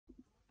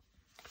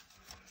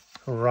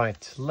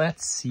Right,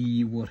 let's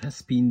see what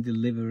has been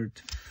delivered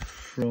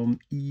from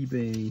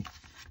eBay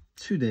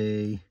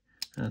today.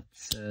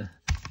 That's a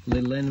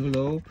little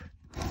envelope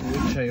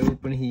which I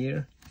open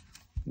here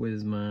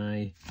with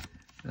my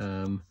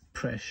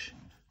fresh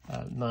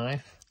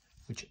knife,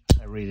 which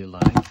I really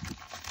like.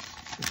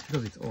 It's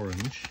because it's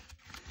orange.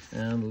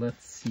 And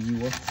let's see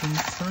what's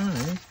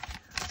inside.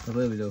 A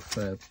little bit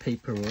of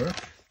paperwork,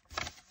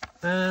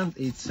 and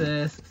it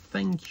says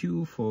thank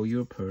you for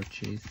your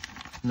purchase.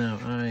 Now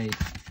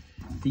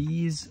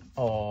these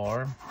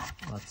are,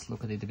 let's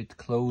look at it a bit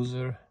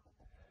closer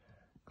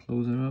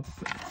up.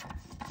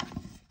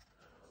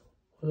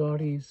 What are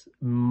these?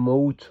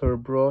 Motor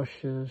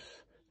brushes.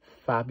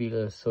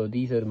 Fabulous. So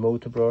these are the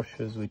motor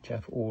brushes which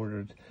I've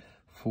ordered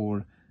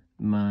for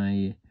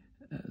my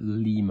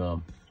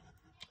Lima,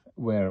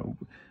 where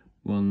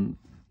one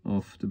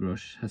of the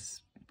brush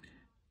has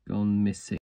gone missing.